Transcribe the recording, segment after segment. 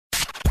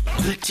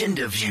The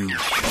Tinderview.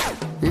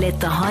 Let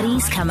the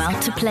hotties come out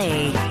to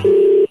play.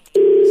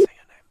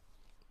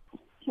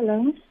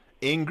 Hello.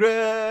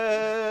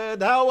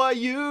 Ingrid, how are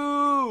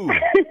you?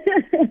 Hi,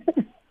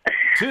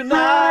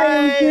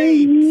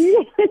 Tonight.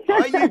 I'm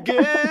Are you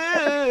good?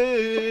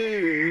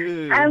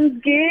 I'm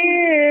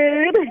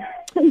good.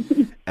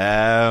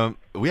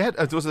 We had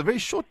it was a very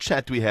short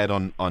chat we had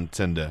on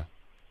Tinder.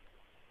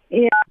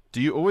 Yeah.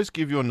 Do you always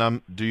give your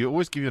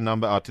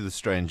number out to the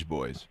strange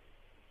boys?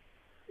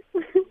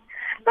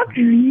 Not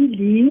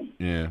really.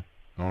 Yeah.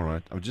 All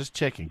right. I'm just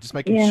checking, just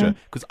making Yeah. sure,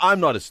 because I'm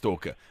not a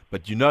stalker,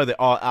 but you know they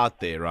are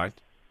out there, right?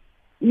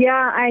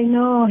 Yeah, I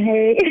know.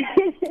 Hey.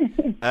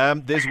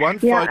 There's one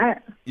Yeah, photo.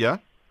 Yeah.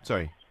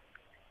 Sorry.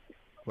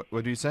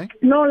 What do you say?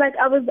 No, like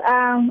I was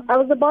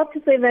about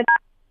to say that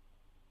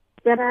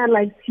I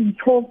like to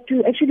talk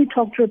to a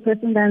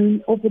person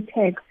than over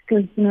text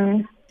because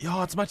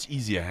Yeah, it's much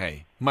easier.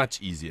 Hey,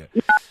 much easier.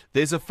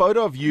 There's a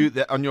photo of you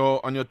that on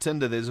your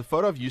Tinder. There's a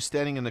photo of you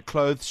standing in a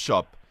clothes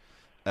shop.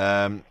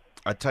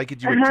 I take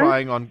it you were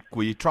trying on.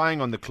 Were you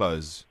trying on the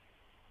clothes?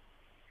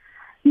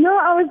 No,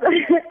 I was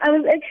I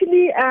was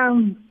actually I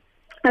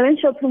went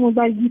shopping,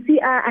 but you see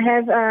I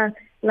have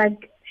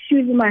like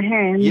shoes in my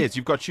hand. Yes,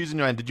 you've got shoes in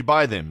your hand. Did you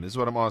buy them? Is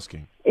what I'm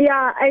asking.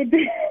 Yeah, I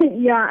did.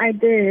 Yeah, I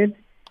did.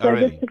 So Oh, I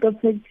really? just took a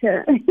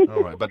picture.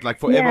 All right, but like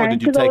forever, or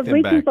did you 'cause I take was them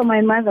waiting back? for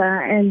my mother,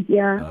 and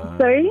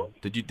sorry.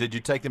 Did you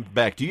take them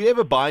back? Do you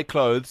ever buy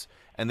clothes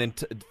and then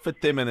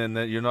fit them and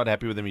then you're not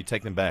happy with them? You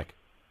take them back?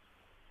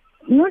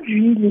 Not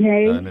really,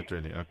 hey. No, not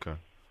really. Okay.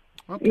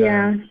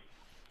 Yeah,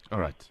 All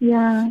right.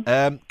 yeah.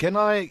 Can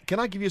I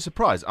give you a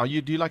surprise? Do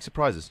you like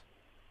surprises?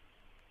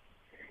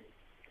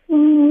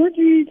 Not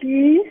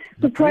really.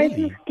 Surprises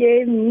really?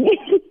 scare me.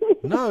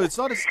 No, it's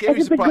not a scary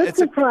It's a surprise. good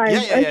surprise.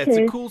 Yeah. It's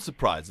a Okay. cool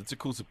surprise. It's a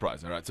cool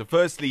surprise. All right. So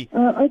firstly,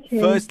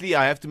 Okay.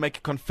 I have to make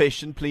a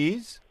confession,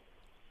 please.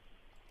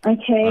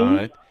 Okay. All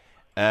right.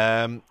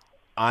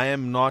 I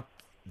am not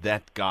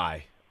that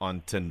guy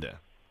on Tinder.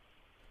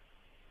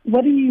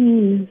 What do you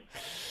mean?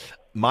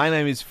 My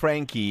name is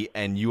Frankie,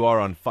 and you are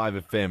on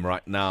 5FM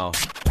right now.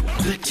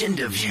 The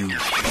Tinderview.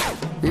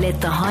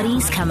 Let the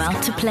hotties come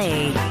out to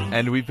play.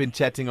 And we've been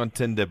chatting on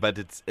Tinder, but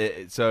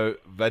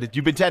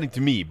you've been chatting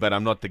to me, but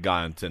I'm not the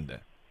guy on Tinder.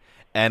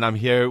 And I'm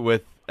here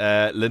with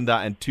Linda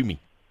and Tumi.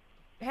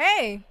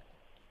 Hey.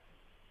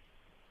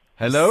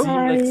 Hello? You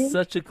seem like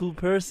such a cool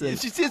person.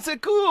 She's so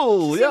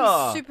cool, Seems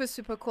yeah. super,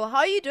 super cool. How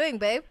are you doing,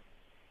 babe?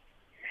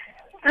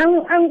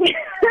 I'm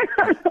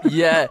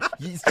Yeah,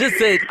 you just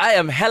said I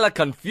am hella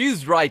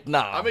confused right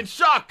now. I'm in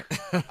shock.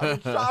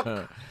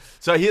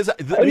 So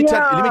let me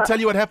tell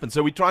you what happened.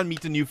 So we try and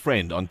meet a new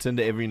friend on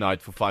Tinder every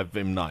night for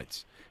 5M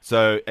nights.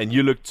 So, and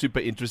you looked super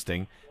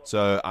interesting.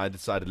 So I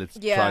decided let's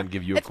try and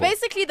give you a It's call.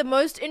 basically the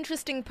most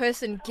interesting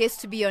person gets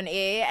to be on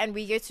air, and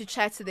we get to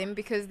chat to them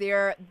because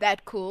they're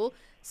that cool.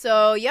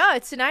 So yeah,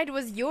 tonight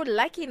was your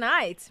lucky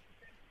night.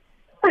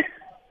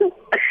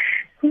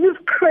 This is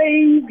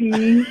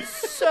crazy.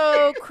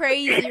 So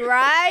crazy,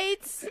 right?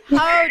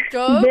 How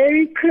dope.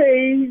 Very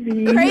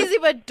crazy. Crazy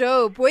but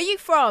dope. Where you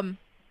from?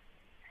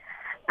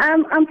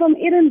 I'm from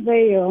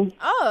Edenvale.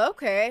 Oh,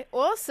 okay.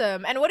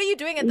 Awesome. And what are you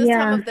doing at this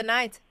time of the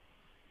night?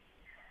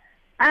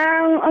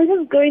 I'm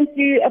just going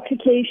through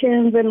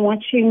applications and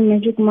watching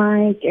Magic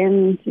Mike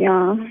and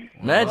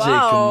Magic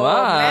Wow,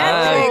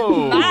 Mike.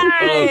 Magic Mike.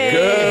 Oh,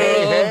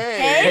 girl.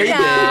 Hey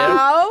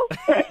now.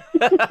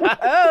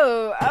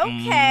 Oh,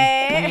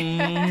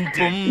 okay.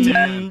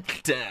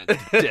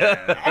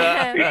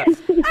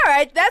 All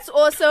right, that's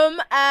awesome.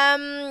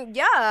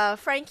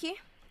 Frankie,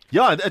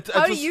 Yeah,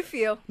 how do you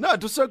feel? No,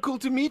 it was so cool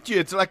to meet you.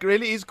 It's like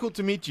really is cool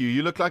to meet you.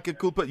 You look like a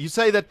cool person. You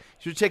say that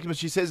she checked, but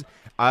she says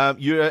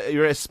you're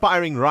an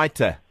aspiring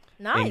writer.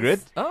 Nice.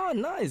 Ingrid. Oh,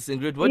 nice,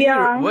 Ingrid. What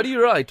do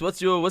you write?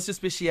 What's your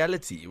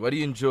speciality? What do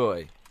you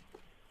enjoy?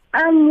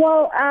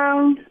 Well,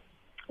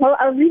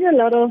 I read a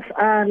lot of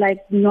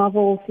like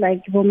novels,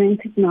 like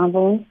romantic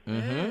novels.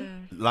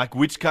 Like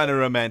which kind of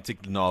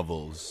romantic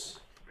novels?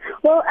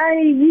 Well, I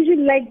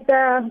usually like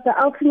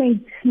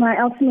my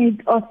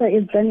ultimate author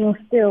is Daniel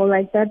Steele.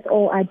 Like that's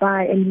all I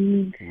buy and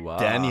read. Wow.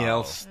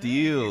 Danielle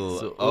Steele.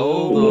 So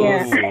all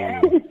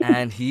Yeah. those.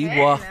 And he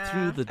walked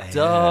through the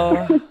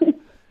door.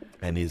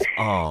 And his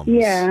arms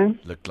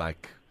look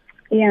like...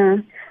 Yeah.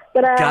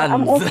 But Guns.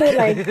 I'm also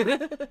like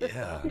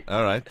Yeah,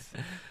 all right.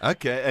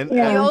 Okay, and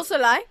You also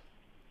lie?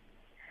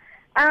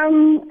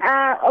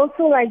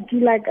 also like do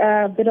like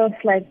a bit of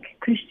like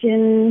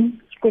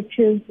Christian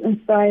scriptures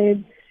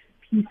inspired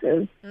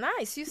pieces.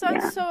 Nice. You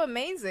sound so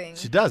amazing.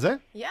 she does, eh?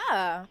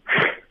 Yeah.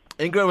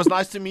 Ingrid, it was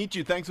nice to meet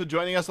you. Thanks for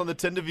joining us on the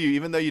Tinderview,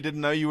 even though you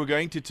didn't know you were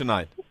going to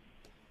tonight.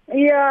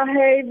 Yeah,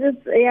 hey,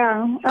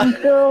 I'm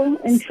still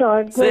in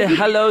shock. Say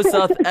hello,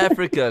 South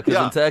Africa, because Yeah.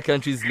 the entire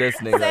country's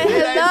listening. Say Right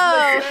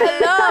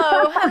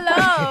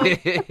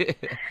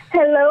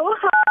hello.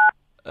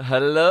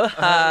 Hello,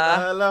 hi.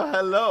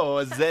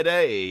 Hello,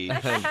 ZA.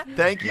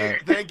 Thank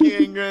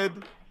you,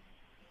 Ingrid.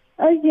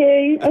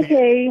 Okay.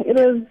 It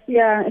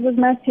was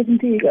nice talking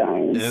to you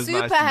guys. It was Super.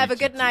 nice to Have a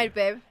meet you good night,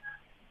 babe.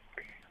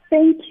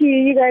 Thank you.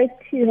 You guys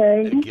too,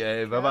 hey.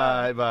 Okay,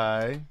 bye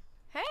bye.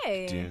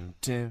 Hey. Dun,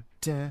 dun,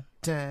 dun,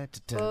 dun,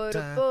 dun, Bodo,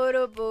 dun,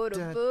 bodo, bodo,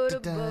 dun, bodo,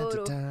 dun,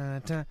 bodo.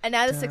 dun, dun,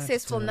 Another dun,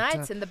 successful dun, night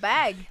dun. in the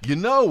bag. You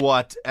know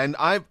what? And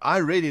I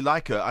really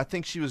like her. I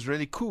think she was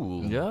really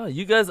cool. Yeah,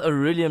 you guys are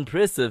really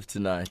impressive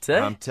tonight, eh?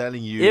 I'm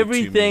telling you.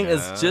 Everything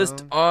Tumia, is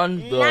just on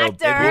the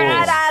Knocked her ball.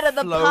 right out of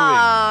the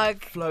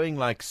park. Flowing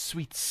like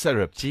sweet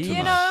syrup. Gee. tonight.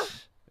 You know?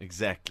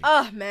 Exactly.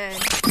 Oh, man.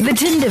 The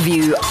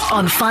Tinderview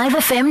on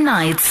 5FM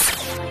nights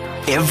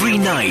Every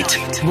night.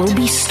 will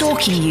be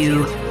stalking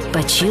you,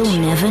 but you'll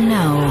never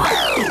know.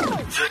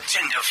 The